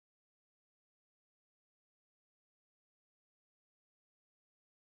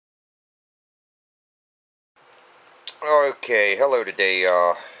Okay, hello today,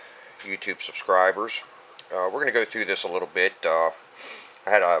 YouTube subscribers. We're going to go through this a little bit. I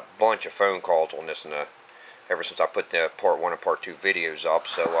had a bunch of phone calls on this ever since I put the part 1 and part 2 videos up,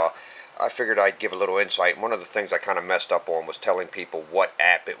 so I figured I'd give a little insight. And one of the things I kind of messed up on was telling people what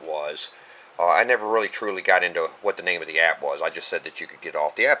app it was. I never really truly got into what the name of the app was. I just said that you could get it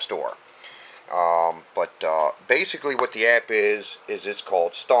off the App Store. But basically what the app is it's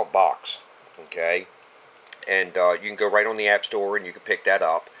called Stompbox. Okay? And you can go right on the App Store and you can pick that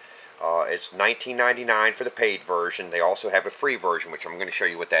up. It's $19.99 for the paid version. They also have a free version, which I'm going to show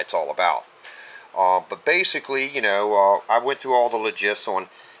you what that's all about. But basically, I went through all the logistics on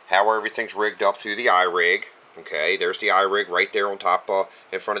how everything's rigged up through the iRig. Okay, there's the iRig right there on top,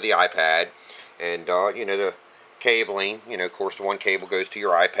 in front of the iPad. And, the cabling, of course, the one cable goes to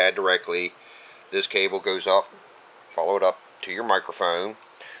your iPad directly. This cable goes up, follow it up to your microphone.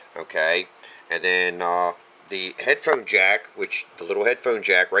 Okay, and then the headphone jack, which the little headphone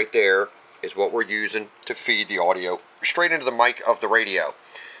jack right there is what we're using to feed the audio straight into the mic of the radio.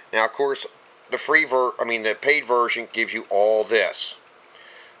 Now, of course, the paid version gives you all this.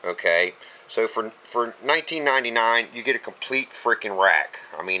 Okay, so for $19.99 you get a complete freaking rack.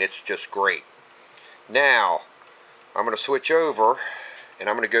 I mean, it's just great. Now, I'm going to switch over and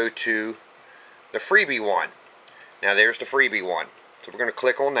I'm going to go to the freebie one. Now, there's the freebie one. So we're going to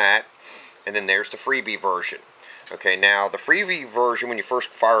click on that, and then there's the freebie version. Okay, now the freebie version, when you first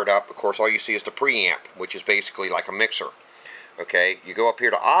fire it up, of course, all you see is the preamp, which is basically like a mixer. Okay, you go up here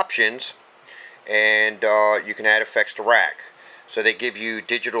to options, and you can add effects to rack. So they give you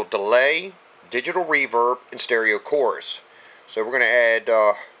digital delay, digital reverb, and stereo chorus. So we're going to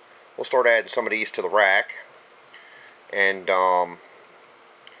add, we'll start adding some of these to the rack, and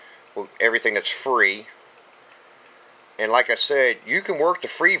everything that's free. And like I said, you can work the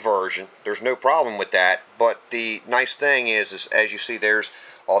free version. There's no problem with that. But the nice thing is as you see, there's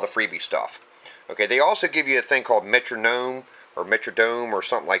all the freebie stuff. Okay, they also give you a thing called metronome or metrodome or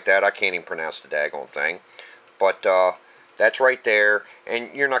something like that. I can't even pronounce the daggone thing. But that's right there. And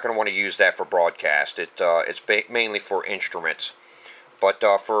you're not going to want to use that for broadcast. It's mainly for instruments. But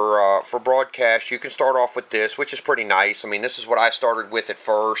for broadcast, you can start off with this, which is pretty nice. I mean, this is what I started with at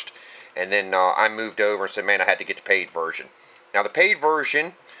first. And then I moved over and said, man, I had to get the paid version. Now, the paid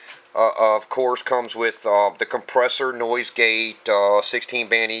version, of course, comes with the compressor, noise gate,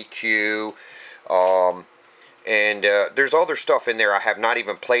 16-band EQ, and there's other stuff in there I have not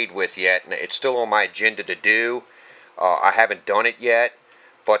even played with yet, and it's still on my agenda to do. I haven't done it yet,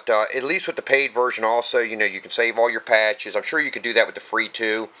 but at least with the paid version also, you can save all your patches. I'm sure you can do that with the free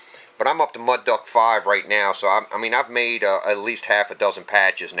too. But I'm up to Mud Duck 5 right now, so I've made at least half a dozen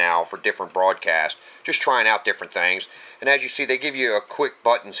patches now for different broadcasts, just trying out different things. And as you see, they give you quick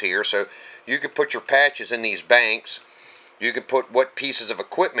buttons here, so you can put your patches in these banks. You can put what pieces of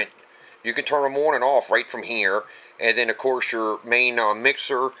equipment. You can turn them on and off right from here. And then, of course, your main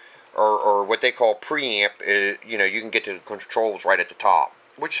mixer or what they call preamp, you can get to the controls right at the top,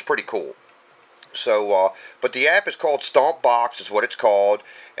 which is pretty cool. So, but the app is called Stompbox, is what it's called,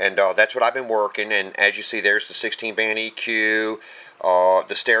 and that's what I've been working. And as you see, there's the 16-band EQ,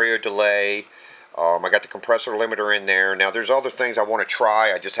 the stereo delay. I got the compressor limiter in there. Now, there's other things I want to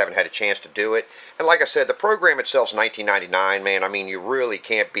try. I just haven't had a chance to do it. And like I said, the program itself is $19.99, man. I mean, you really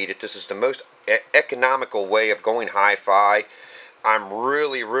can't beat it. This is the most economical way of going hi-fi. I'm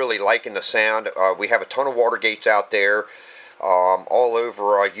really, really liking the sound. We have a ton of Watergates out there. All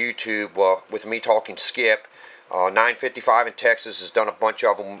over YouTube with me talking Skip. 955 in Texas has done a bunch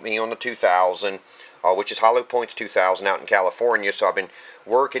of them. Me on the 2000, which is Hollow Points 2000 out in California. So I've been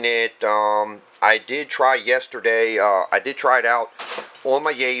working it. I did try yesterday. I did try it out on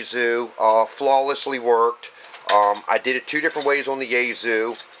my Yazoo. Flawlessly worked. I did it 2 different ways on the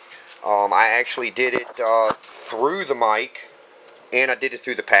Yazoo. I actually did it through the mic, and I did it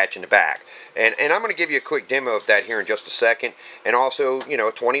through the patch in the back. And I'm going to give you a quick demo of that here in just a second. And also,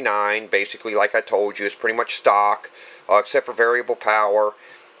 29, basically, like I told you, is pretty much stock, except for variable power.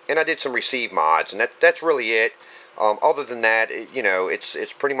 And I did some receive mods, and that's really it. Other than that,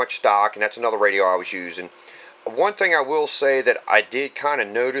 it's pretty much stock, and that's another radio I was using. One thing I will say that I did kind of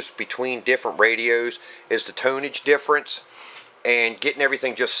notice between different radios is the tonnage difference. And getting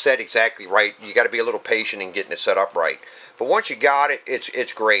everything just set exactly right. You got to be a little patient in getting it set up right. But once you got it,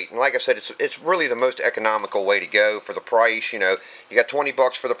 it's great. And like I said, it's really the most economical way to go for the price. You got 20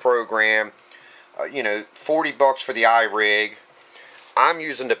 bucks for the program. 40 bucks for the iRig. I'm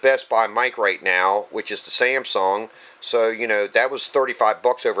using the Best Buy mic right now, which is the Samsung. So that was 35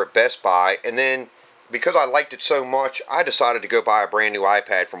 bucks over at Best Buy. And then because I liked it so much, I decided to go buy a brand new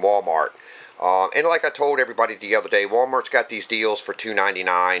iPad from Walmart. And like I told everybody the other day, Walmart's got these deals for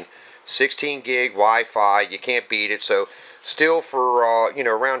 $2.99, 16 gig Wi-Fi. You can't beat it. So still for you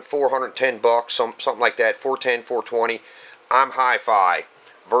know, around 410 bucks, something like that, 410, 420. I'm HiFi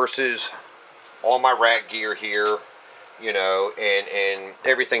versus all my rack gear here, you know, and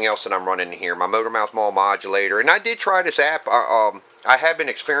everything else that I'm running in here. My motor mouth mall modulator, and I did try this app. I have been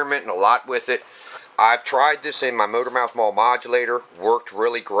experimenting a lot with it. I've tried this in my motor mouth mall modulator. Worked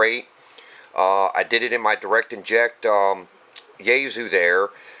really great. I did it in my direct inject Yaesu there.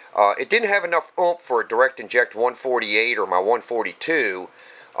 It didn't have enough oomph for a direct inject 148 or my 142,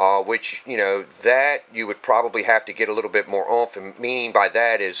 which, you know, that you would probably have to get a little bit more oomph. And meaning by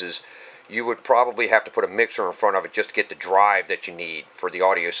that is you would probably have to put a mixer in front of it just to get the drive that you need for the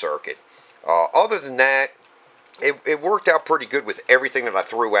audio circuit. Other than that, it worked out pretty good with everything that I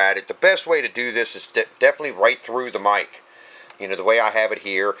threw at it. The best way to do this is definitely right through the mic. You know, the way I have it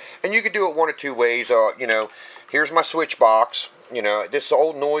here. And you could do it one of two ways. You know, here's my switch box. You know, this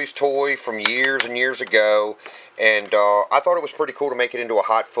old noise toy from years and years ago. And I thought it was pretty cool to make it into a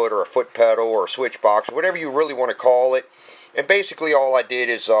hot foot or a foot pedal or a switch box, whatever you really want to call it. And basically all I did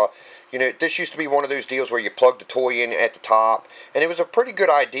is, you know, this used to be one of those deals where you plug the toy in at the top. And it was a pretty good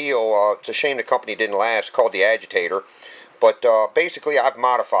idea. It's a shame the company didn't last, called the Agitator. But basically, I've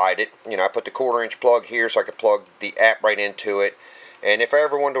modified it. You know, I put the 1/4-inch plug here so I could plug the app right into it. And if I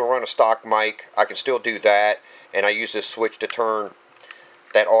ever wanted to run a stock mic, I can still do that. And I use this switch to turn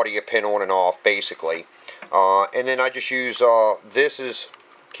that audio pin on and off, basically. And then I just use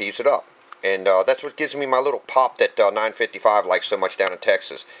keys it up. And that's what gives me my little pop that 955 likes so much down in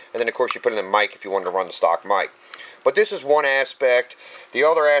Texas. And then, of course, you put in the mic if you wanted to run the stock mic. But this is one aspect. The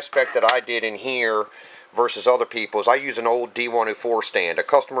other aspect that I did in here versus other people's, I use an old D104 stand. A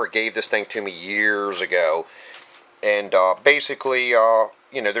customer gave this thing to me years ago, and basically,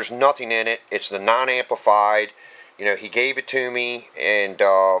 you know, there's nothing in it. It's the non-amplified. You know, he gave it to me, and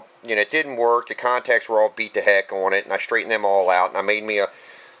you know, it didn't work. The contacts were all beat to heck on it, and I straightened them all out, and I made me a,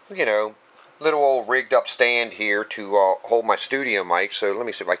 you know, little old rigged up stand here to hold my studio mic. So let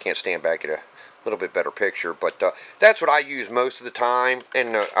me see if I can't stand back at a little bit better picture, but that's what I use most of the time.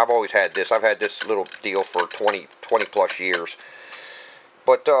 And I've always had this. I've had this little deal for 20 plus years.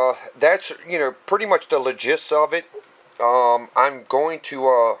 But that's, you know, pretty much the gist of it. I'm going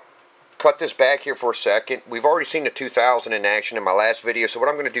to cut this back here for a second. We've already seen the 2000 in action in my last video, so what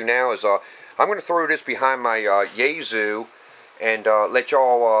I'm going to do now is I'm going to throw this behind my Yaesu and let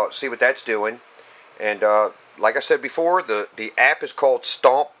y'all see what that's doing. And like I said before, the app is called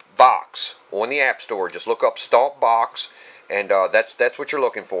Stompbox on the App Store. Just look up Stompbox, and that's what you're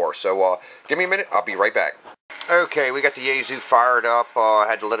looking for. So give me a minute. I'll be right back. Okay, we got the Yaesu fired up. I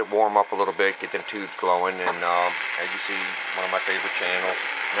had to let it warm up a little bit, get them tubes glowing, and as you see, one of my favorite channels.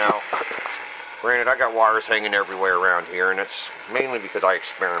 Now, granted, I got wires hanging everywhere around here, and it's mainly because I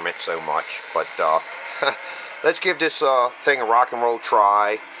experiment so much. But let's give this thing a rock and roll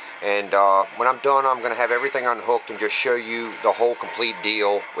try. And when I'm done, I'm going to have everything unhooked and just show you the whole complete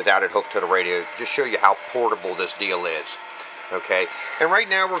deal without it hooked to the radio. Just show you how portable this deal is. Okay, and right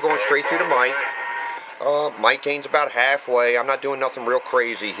now we're going straight through the mic. Mic gain's about halfway. I'm not doing nothing real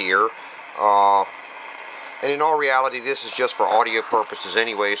crazy here. And in all reality, this is just for audio purposes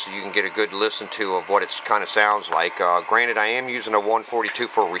anyway, so you can get a good listen to of what it kind of sounds like. Granted, I am using a 142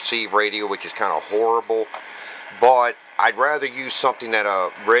 for a receive radio, which is kind of horrible. But I'd rather use something that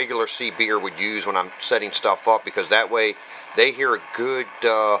a regular CBer would use when I'm setting stuff up, because that way they hear a good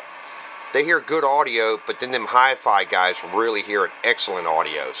audio, but then them hi-fi guys really hear an excellent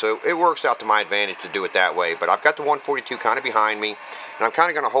audio. So it works out to my advantage to do it that way. But I've got the 142 kind of behind me, and I'm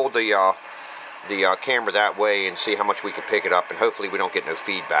kind of going to hold the camera that way and see how much we can pick it up, and hopefully we don't get no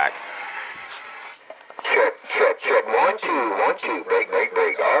feedback. Check, 1, 2, break,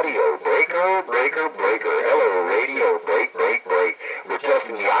 audio, breaker, hello, radio, break. We're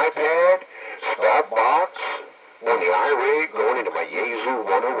testing the iPad, Stompbox, on the iRig, going into my Yaesu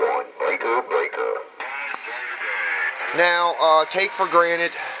 101, breaker. Now, take for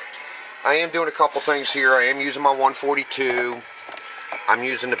granted, I am doing a couple things here. I am using my 142. I'm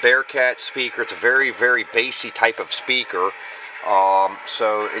using the Bearcat speaker. It's a very, very bassy type of speaker.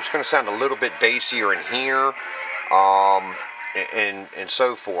 So it's going to sound a little bit bassier in here, and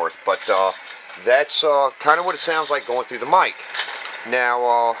so forth. But that's kind of what it sounds like going through the mic.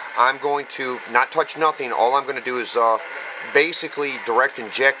 Now I'm going to not touch nothing. All I'm going to do is basically direct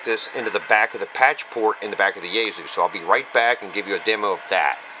inject this into the back of the patch port in the back of the Yaesu. So I'll be right back and give you a demo of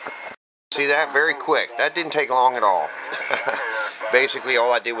that. See that? Very quick. That didn't take long at all. Basically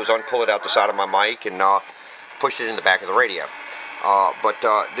all I did was unpull it out the side of my mic and pushed it in the back of the radio. But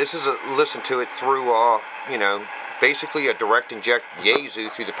this is listen to it through, you know, basically a direct inject Yazoo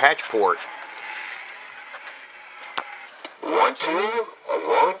through the patch port. 1, 2,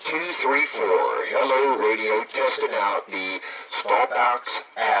 1, 2, 3, 4. Hello, radio. Testing out the Stompbox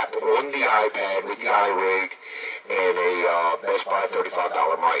app on the iPad with the iRig and a Best Buy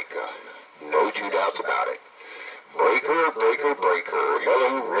 $35 mic. No two doubts about it. Breaker, breaker, breaker.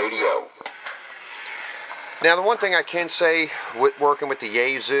 Hello, radio. Now, the one thing I can say with working with the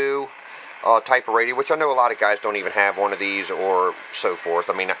Yazoo type of radio, which I know a lot of guys don't even have one of these or so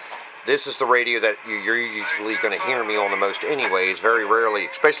forth. I mean, this is the radio that you're usually going to hear me on the most anyways. Very rarely,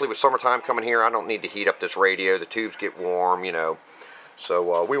 especially with summertime coming here, I don't need to heat up this radio. The tubes get warm, you know.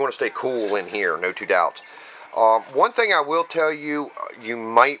 So we want to stay cool in here, no two doubts. One thing I will tell you, you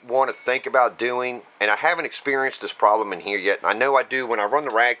might want to think about doing, and I haven't experienced this problem in here yet, and I know I do when I run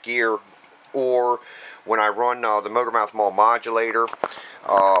the rack gear or when I run the motor mouth mall modulator.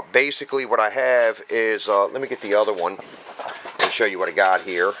 Basically what I have is, let me get the other one and show you what I got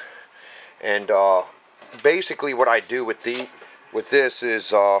here. And basically what I do with this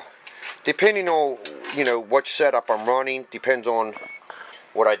is, depending on, you know, what setup I'm running, depends on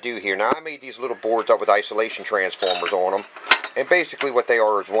what I do here. Now, I made these little boards up with isolation transformers on them. And basically what they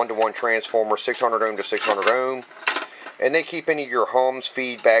are is 1-to-1 transformer, 600 ohm to 600 ohm. And they keep any of your hums,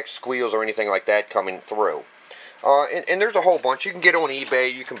 feedbacks, squeals, or anything like that coming through. And there's a whole bunch. You can get on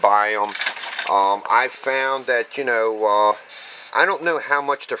eBay. You can buy them. I found that, you know, I don't know how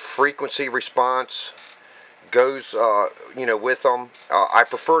much the frequency response goes, you know, with them. I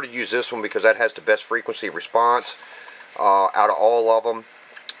prefer to use this one because that has the best frequency response out of all of them.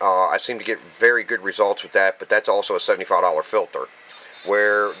 I seem to get very good results with that, but that's also a $75 filter.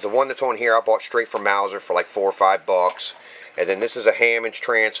 Where the one that's on here I bought straight from Mauser for like $4 or $5. And then this is a Hammond's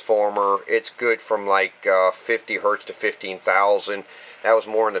transformer. It's good from like 50 hertz to 15,000. That was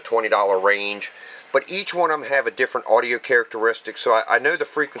more in the $20 range. But each one of them have a different audio characteristic, so I know the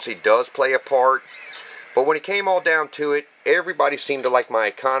frequency does play a part. But when it came all down to it, everybody seemed to like my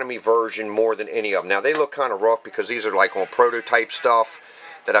economy version more than any of them. Now, they look kind of rough because these are like on prototype stuff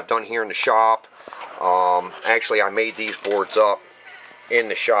that I've done here in the shop. Actually, I made these boards up in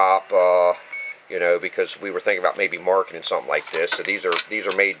the shop, you know, because we were thinking about maybe marketing something like this. So these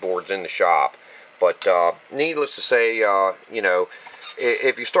are made boards in the shop. But needless to say, you know,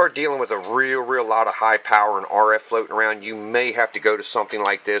 if you start dealing with a real lot of high power and RF floating around, you may have to go to something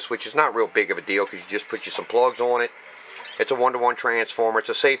like this, which is not real big of a deal because you just put you some plugs on it. It's a 1-to-1 transformer. It's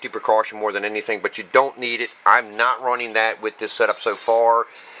a safety precaution more than anything, but you don't need it. I'm not running that with this setup so far.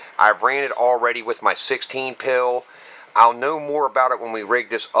 I've ran it already with my 16 pill. I'll know more about it when we rig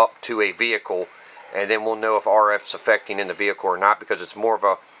this up to a vehicle, and then we'll know if RF's affecting in the vehicle or not, because it's more of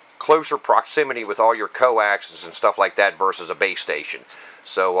a closer proximity with all your coaxes and stuff like that versus a base station.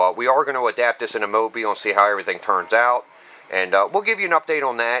 So we are going to adapt this in a mobile and see how everything turns out. And we'll give you an update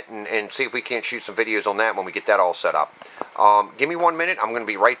on that and see if we can't shoot some videos on that when we get that all set up. Give me 1 minute. I'm going to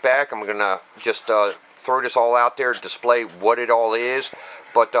be right back. I'm going to just throw this all out there to display what it all is.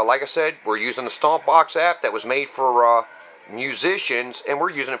 But like I said, we're using the Stompbox app that was made for musicians, and we're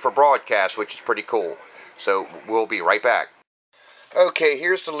using it for broadcast, which is pretty cool. So we'll be right back. Okay,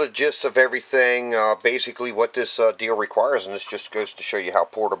 here's the gist of everything, basically what this deal requires, and this just goes to show you how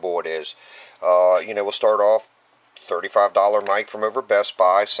portable it is. You know, we'll start off, $35 mic from over Best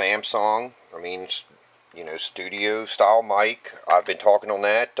Buy, Samsung, I mean, you know, studio style mic. I've been talking on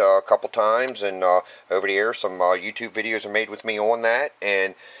that a couple times, and over the air some YouTube videos are made with me on that,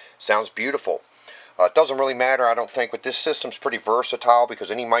 and sounds beautiful. It doesn't really matter, I don't think, but this system's pretty versatile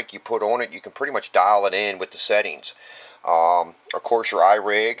because any mic you put on it, you can pretty much dial it in with the settings. Of course, your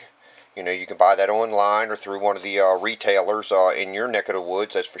iRig, you know, you can buy that online or through one of the retailers in your neck of the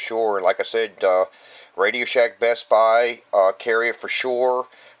woods, that's for sure. And like I said, Radio Shack, Best Buy carry it for sure.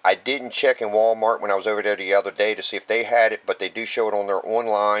 I didn't check in Walmart when I was over there the other day to see if they had it, but they do show it on their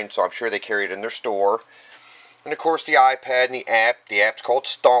online, so I'm sure they carry it in their store. And of course, the iPad and the app. The app's called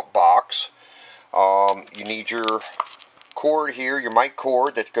Stompbox. You need your cord here, your mic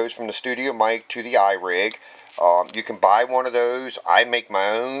cord that goes from the studio mic to the iRig. You can buy one of those. I make my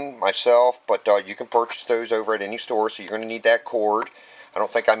own myself, but you can purchase those over at any store, so you're going to need that cord. I don't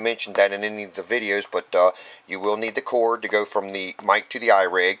think I mentioned that in any of the videos, but you will need the cord to go from the mic to the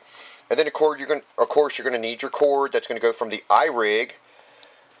iRig. And then of course you're going to need your cord that's going to go from the iRig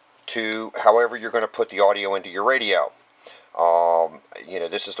to however you're going to put the audio into your radio. You know,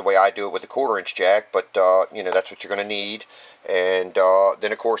 this is the way I do it with the 1/4-inch jack, but you know, that's what you're going to need. And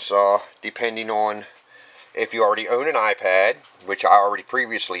then of course, depending on if you already own an iPad, which I already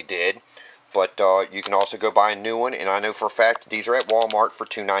previously did, but you can also go buy a new one, and I know for a fact that these are at Walmart for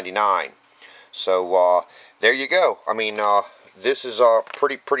 $2.99. So there you go. I mean, this is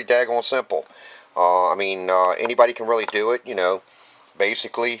pretty daggone simple. I mean, anybody can really do it, you know.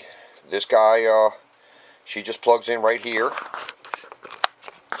 Basically, this guy, she just plugs in right here.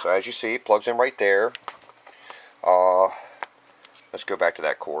 So as you see, it plugs in right there. Let's go back to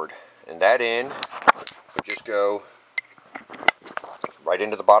that cord. And that end would just go right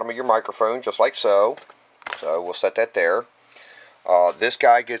into the bottom of your microphone, just like so. So we'll set that there. This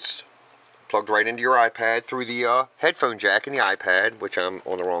guy gets plugged right into your iPad through the headphone jack in the iPad, which I'm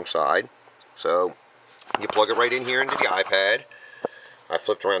on the wrong side. So you plug it right in here into the iPad. I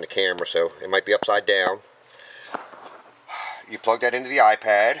flipped around the camera, so it might be upside down. You plug that into the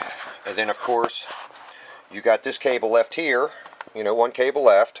iPad, and then of course you got this cable left here. You know, one cable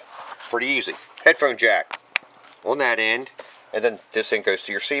left. Pretty easy. Headphone jack on that end, and then this end goes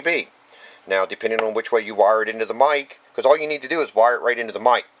to your CB. Now, depending on which way you wire it into the mic, because all you need to do is wire it right into the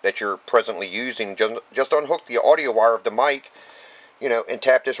mic that you're presently using. Just unhook the audio wire of the mic, you know, and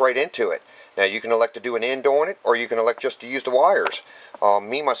tap this right into it. Now, you can elect to do an end on it, or you can elect just to use the wires.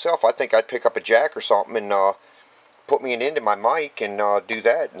 Me, myself, I think I'd pick up a jack or something and put me an end in my mic and do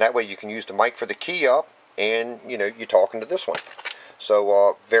that. And that way you can use the mic for the key up, and, you know, you're talking to this one.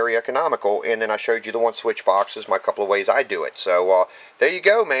 So, very economical. And then I showed you the one switch boxes, my couple of ways I do it. So, there you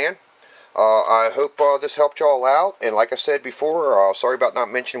go, man. I hope this helped y'all out. And like I said before, sorry about not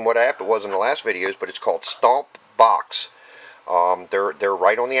mentioning what app it was in the last videos, but it's called Stompbox. They're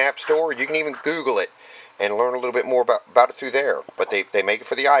right on the App Store. You can even Google it and learn a little bit more about it through there. But they make it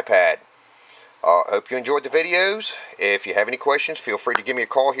for the iPad. Hope you enjoyed the videos. If you have any questions, feel free to give me a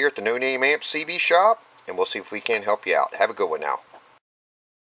call here at the No Name Amp CB shop, and we'll see if we can help you out. Have a good one now.